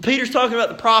 Peter's talking about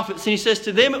the prophets, and he says,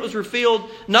 to them it was revealed,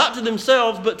 not to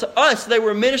themselves, but to us. They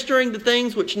were ministering the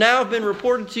things which now have been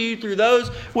reported to you through those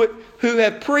who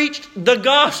have preached the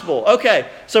gospel. Okay,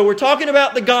 so we're talking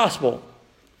about the gospel.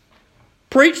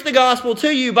 Preach the gospel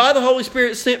to you by the Holy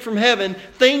Spirit sent from heaven,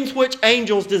 things which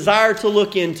angels desire to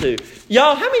look into.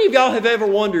 Y'all, how many of y'all have ever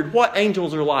wondered what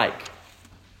angels are like?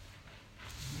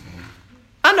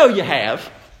 I know you have.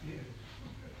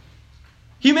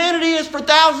 Humanity has for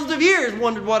thousands of years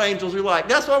wondered what angels are like.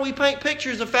 That's why we paint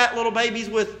pictures of fat little babies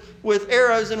with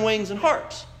arrows and wings and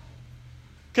hearts.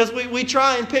 Because we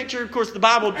try and picture, of course, the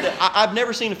Bible. I've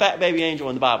never seen a fat baby angel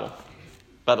in the Bible,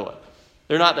 by the way.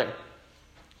 They're not there.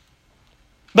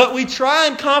 But we try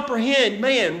and comprehend,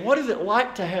 man, what is it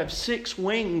like to have 6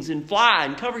 wings and fly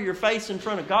and cover your face in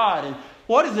front of God? And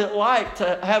what is it like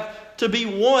to be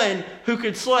one who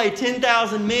could slay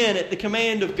 10,000 men at the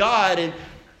command of God? And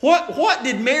what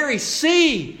did Mary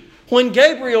see when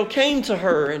Gabriel came to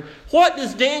her? And what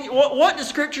does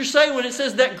Scripture say when it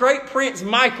says that great prince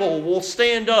Michael will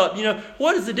stand up? You know,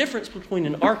 what is the difference between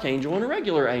an archangel and a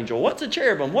regular angel? What's a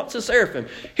cherubim? What's a seraphim?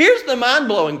 Here's the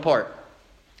mind-blowing part.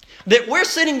 That we're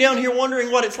sitting down here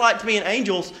wondering what it's like to be an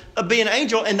angel,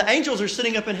 and the angels are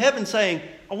sitting up in heaven saying,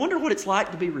 I wonder what it's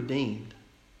like to be redeemed.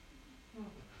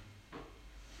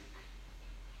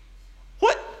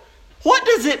 What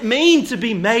does it mean to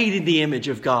be made in the image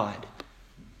of God?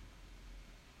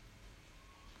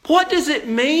 What does it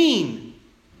mean?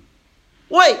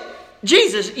 Wait,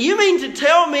 Jesus, you mean to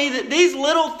tell me that these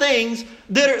little things,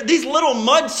 these little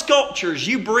mud sculptures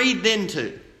you breathed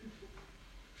into,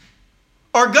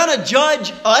 are going to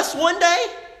judge us one day?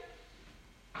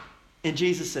 And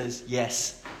Jesus says,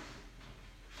 yes.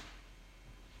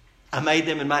 I made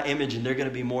them in my image and they're going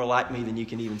to be more like me than you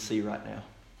can even see right now.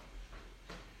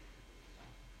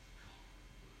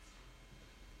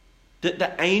 That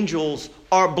the angels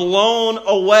are blown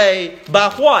away by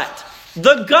what?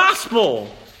 The gospel.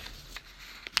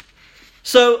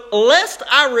 So, lest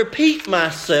I repeat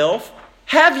myself,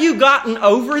 have you gotten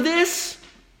over this?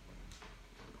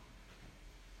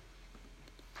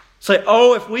 Say,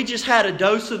 oh, if we just had a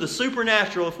dose of the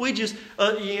supernatural,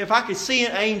 if I could see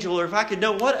an angel, or if I could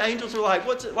know what angels are like,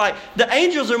 what's it like? The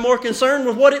angels are more concerned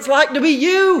with what it's like to be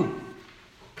you.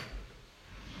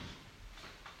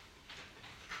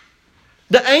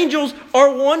 The angels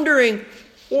are wondering,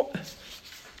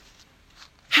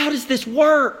 how does this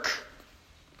work?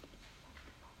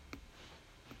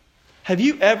 Have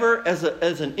you ever, as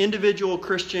an individual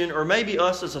Christian, or maybe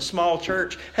us as a small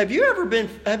church, have you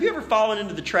ever fallen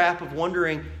into the trap of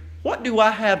wondering, what do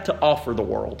I have to offer the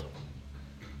world?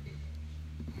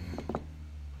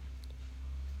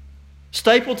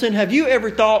 Stapleton, have you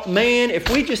ever thought, man, if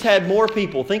we just had more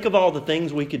people, think of all the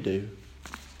things we could do?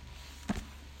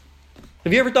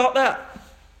 Have you ever thought that?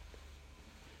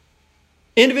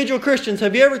 Individual Christians,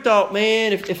 have you ever thought,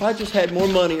 man, if I just had more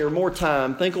money or more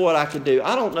time, think of what I could do.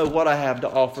 I don't know what I have to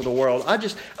offer the world.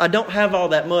 I don't have all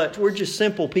that much. We're just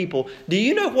simple people. Do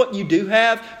you know what you do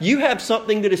have? You have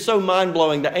something that is so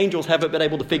mind-blowing the angels haven't been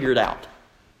able to figure it out.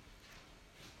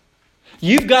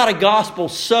 You've got a gospel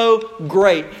so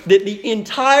great that the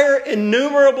entire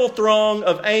innumerable throng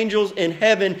of angels in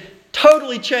heaven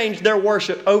totally changed their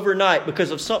worship overnight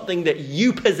because of something that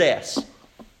you possess.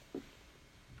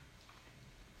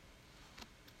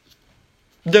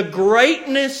 The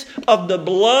greatness of the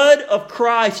blood of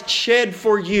Christ shed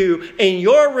for you and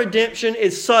your redemption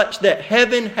is such that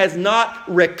heaven has not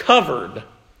recovered.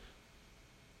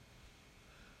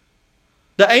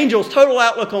 The angel's total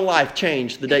outlook on life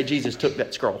changed the day Jesus took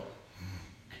that scroll.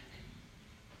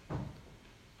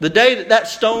 The day that that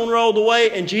stone rolled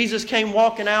away and Jesus came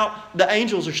walking out, the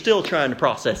angels are still trying to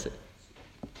process it.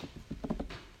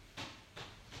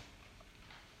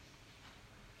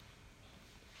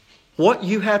 What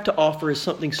you have to offer is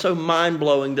something so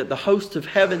mind-blowing that the hosts of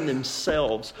heaven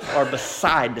themselves are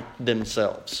beside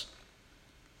themselves.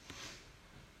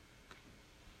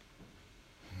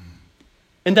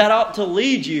 And that ought to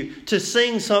lead you to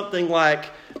sing something like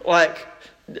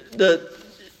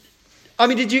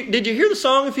did you hear the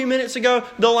song a few minutes ago?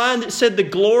 The line that said, "The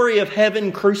glory of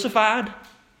heaven crucified"?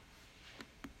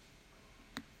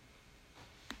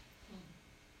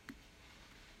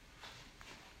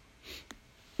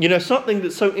 You know, something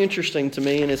that's so interesting to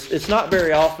me, and it's not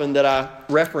very often that I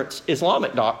reference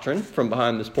Islamic doctrine from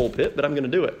behind this pulpit, but I'm going to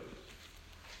do it.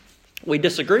 We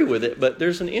disagree with it, but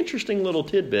there's an interesting little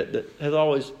tidbit that has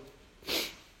always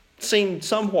seemed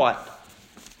somewhat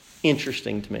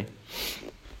interesting to me.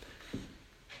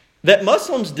 That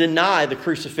Muslims deny the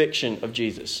crucifixion of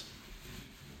Jesus.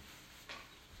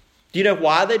 Do you know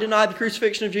why they deny the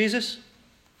crucifixion of Jesus?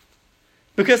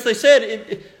 Because they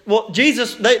said,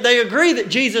 Jesus, they agree that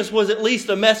Jesus was at least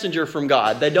a messenger from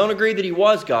God. They don't agree that he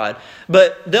was God.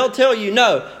 But they'll tell you,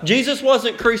 no, Jesus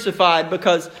wasn't crucified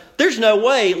because there's no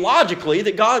way, logically,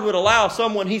 that God would allow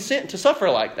someone he sent to suffer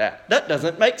like that. That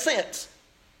doesn't make sense.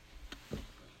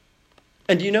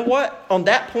 And do you know what? On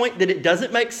that point that it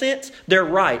doesn't make sense, they're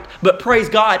right. But praise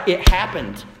God, it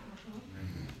happened.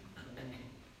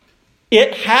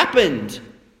 It happened.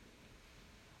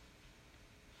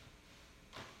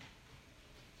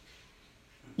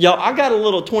 Y'all, I got a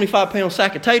little 25-pound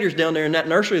sack of taters down there in that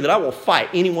nursery that I will fight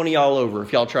any one of y'all over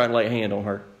if y'all try and lay a hand on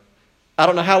her. I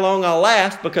don't know how long I'll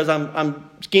last because I'm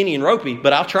skinny and ropey,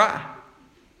 but I'll try.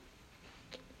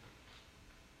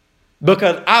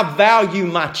 Because I value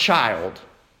my child.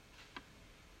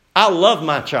 I love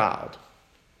my child.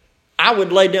 I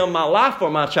would lay down my life for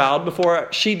my child before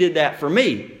she did that for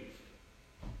me.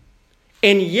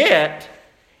 And yet,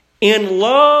 in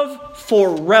love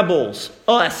for rebels,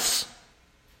 us,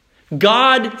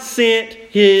 God sent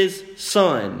His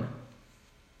Son.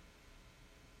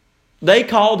 They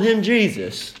called Him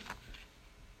Jesus.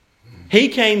 He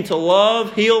came to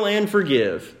love, heal, and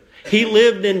forgive. He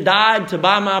lived and died to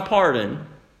buy my pardon.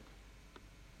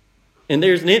 And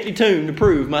there's an empty tomb to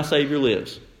prove my Savior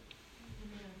lives.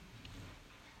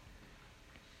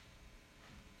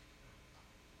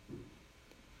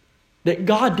 That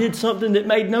God did something that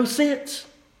made no sense.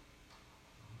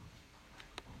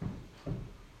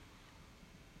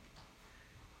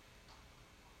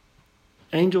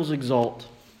 Angels exult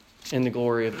in the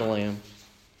glory of the Lamb.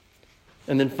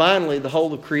 And then finally, the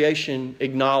whole of creation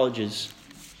acknowledges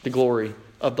the glory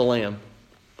of the Lamb.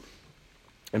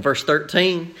 In verse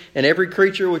 13, and every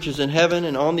creature which is in heaven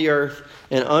and on the earth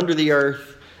and under the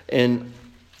earth and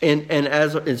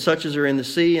such as are in the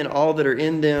sea and all that are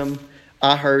in them,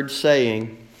 I heard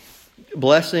saying,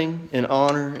 blessing and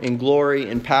honor and glory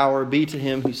and power be to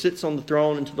Him who sits on the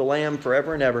throne and to the Lamb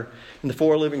forever and ever. And the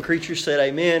 4 living creatures said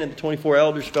amen, and the 24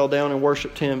 elders fell down and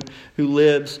worshipped Him who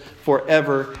lives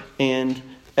forever and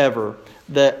ever.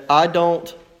 That I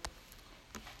don't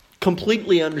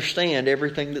completely understand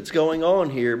everything that's going on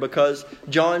here, because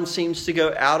John seems to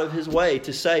go out of his way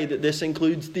to say that this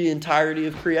includes the entirety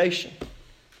of creation.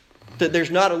 That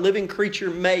there's not a living creature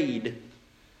made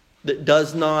that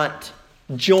does not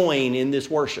join in this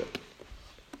worship.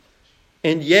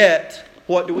 And yet,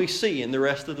 what do we see in the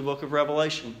rest of the book of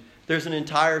Revelation? There's an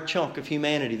entire chunk of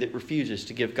humanity that refuses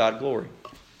to give God glory.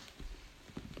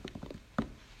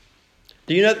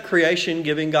 Do you know that creation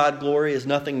giving God glory is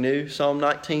nothing new? Psalm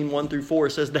 19,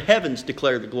 1-4 says, the heavens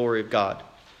declare the glory of God.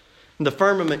 And the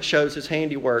firmament shows His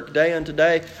handiwork. Day unto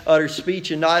day utters speech,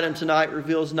 and night unto night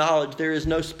reveals knowledge. There is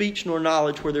no speech nor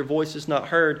knowledge where their voice is not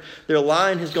heard. Their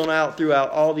line has gone out throughout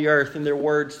all the earth, and their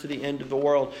words to the end of the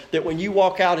world. That when you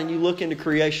walk out and you look into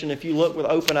creation, if you look with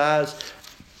open eyes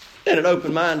and an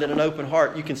open mind and an open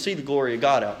heart, you can see the glory of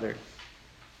God out there.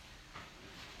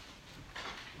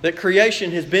 That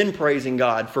creation has been praising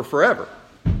God for forever.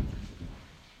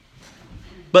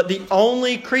 But the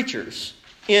only creatures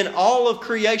in all of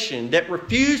creation that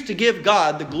refuse to give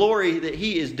God the glory that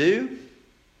He is due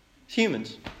is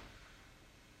humans.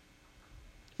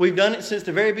 We've done it since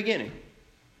the very beginning.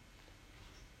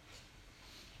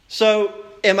 So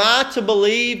am I to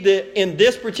believe that in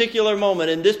this particular moment,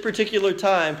 in this particular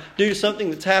time, due to something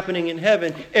that's happening in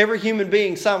heaven, every human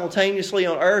being simultaneously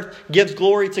on earth gives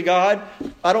glory to God?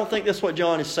 I don't think that's what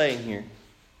John is saying here.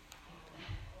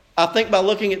 I think by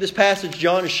looking at this passage,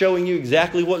 John is showing you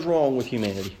exactly what's wrong with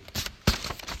humanity.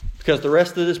 Because the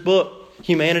rest of this book,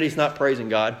 humanity's not praising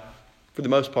God for the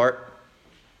most part.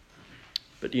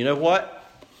 But do you know what?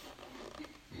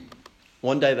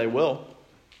 One day they will.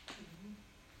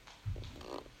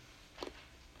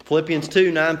 Philippians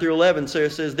 2, 9 through 11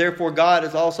 says, Therefore God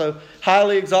has also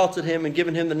highly exalted him and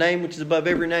given him the name which is above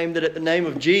every name, that at the name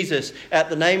of Jesus, at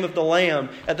the name of the Lamb,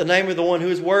 at the name of the one who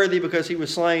is worthy because he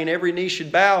was slain, every knee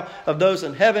should bow, of those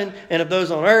in heaven and of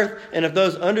those on earth and of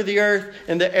those under the earth,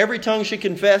 and that every tongue should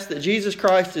confess that Jesus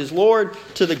Christ is Lord,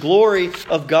 to the glory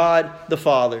of God the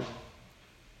Father.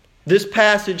 This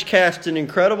passage casts an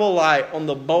incredible light on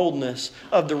the boldness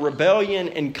of the rebellion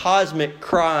and cosmic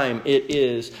crime it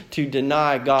is to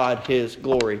deny God His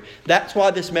glory. That's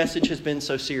why this message has been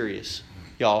so serious,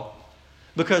 y'all.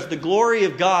 Because the glory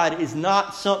of God is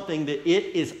not something that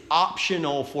it is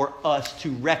optional for us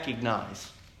to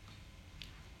recognize.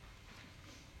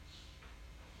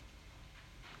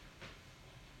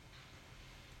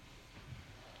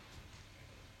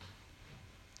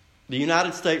 The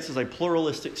United States is a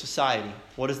pluralistic society.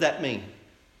 What does that mean?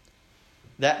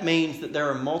 That means that there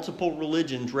are multiple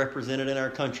religions represented in our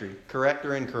country. Correct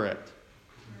or incorrect?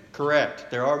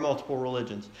 Correct. There are multiple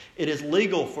religions. It is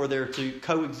legal for there to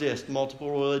coexist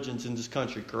multiple religions in this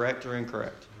country. Correct or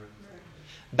incorrect?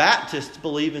 Baptists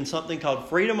believe in something called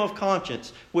freedom of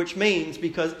conscience, which means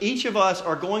because each of us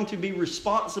are going to be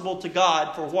responsible to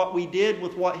God for what we did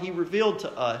with what He revealed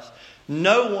to us,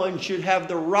 no one should have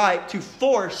the right to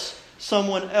force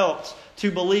someone else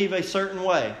to believe a certain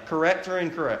way. Correct or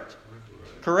incorrect?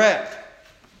 Correct.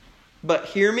 But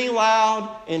hear me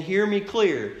loud and hear me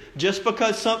clear. Just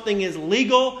because something is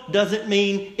legal doesn't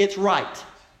mean it's right.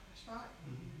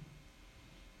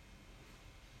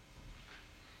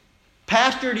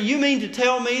 Pastor, do you mean to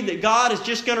tell me that God is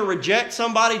just going to reject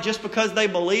somebody just because they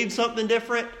believe something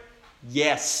different?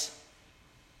 Yes.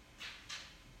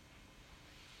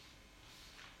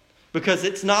 Because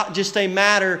it's not just a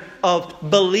matter of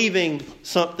believing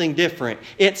something different.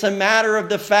 It's a matter of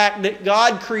the fact that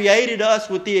God created us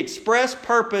with the express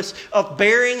purpose of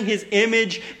bearing His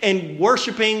image and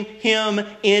worshiping Him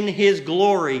in His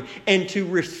glory. And to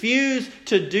refuse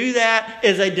to do that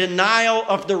is a denial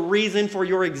of the reason for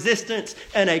your existence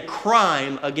and a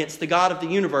crime against the God of the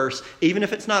universe, even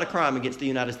if it's not a crime against the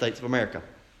United States of America.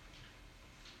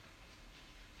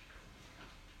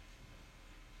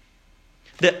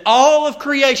 That all of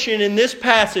creation in this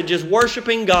passage is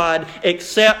worshiping God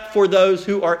except for those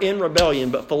who are in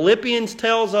rebellion. But Philippians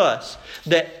tells us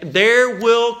that there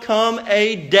will come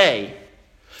a day,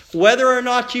 whether or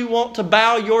not you want to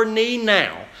bow your knee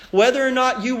now, whether or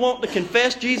not you want to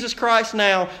confess Jesus Christ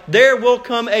now, there will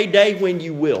come a day when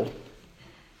you will.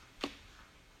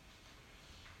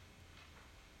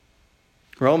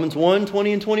 Romans 1,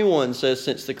 20 and 21 says,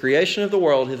 Since the creation of the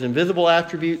world, His invisible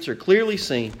attributes are clearly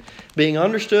seen, being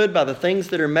understood by the things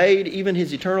that are made, even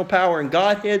His eternal power and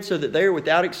Godhead, so that they are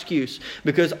without excuse.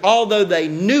 Because although they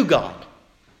knew God,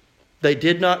 they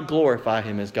did not glorify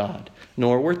Him as God,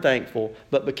 nor were thankful,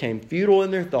 but became futile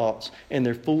in their thoughts, and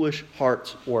their foolish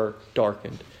hearts were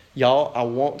darkened. Y'all, I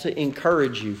want to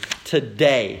encourage you.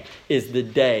 Today is the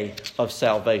day of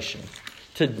salvation.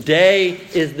 Today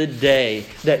is the day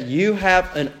that you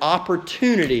have an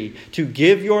opportunity to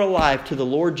give your life to the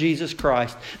Lord Jesus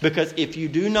Christ. Because if you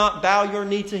do not bow your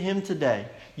knee to Him today,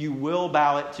 you will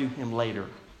bow it to Him later.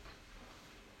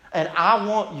 And I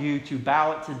want you to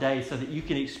bow it today so that you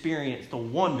can experience the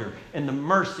wonder and the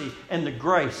mercy and the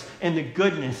grace and the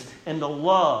goodness and the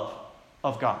love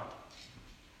of God.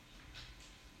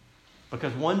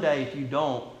 Because one day, if you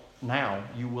don't now,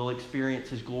 you will experience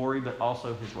His glory, but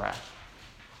also His wrath.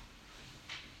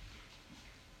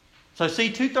 So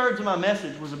see, 2/3 of my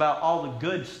message was about all the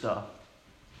good stuff.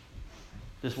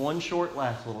 This one short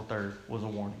last little third was a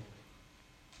warning.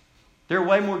 There are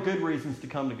way more good reasons to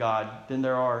come to God than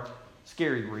there are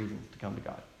scary reasons to come to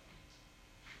God.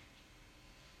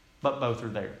 But both are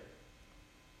there.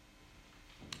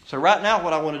 So right now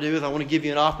what I want to do is I want to give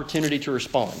you an opportunity to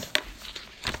respond.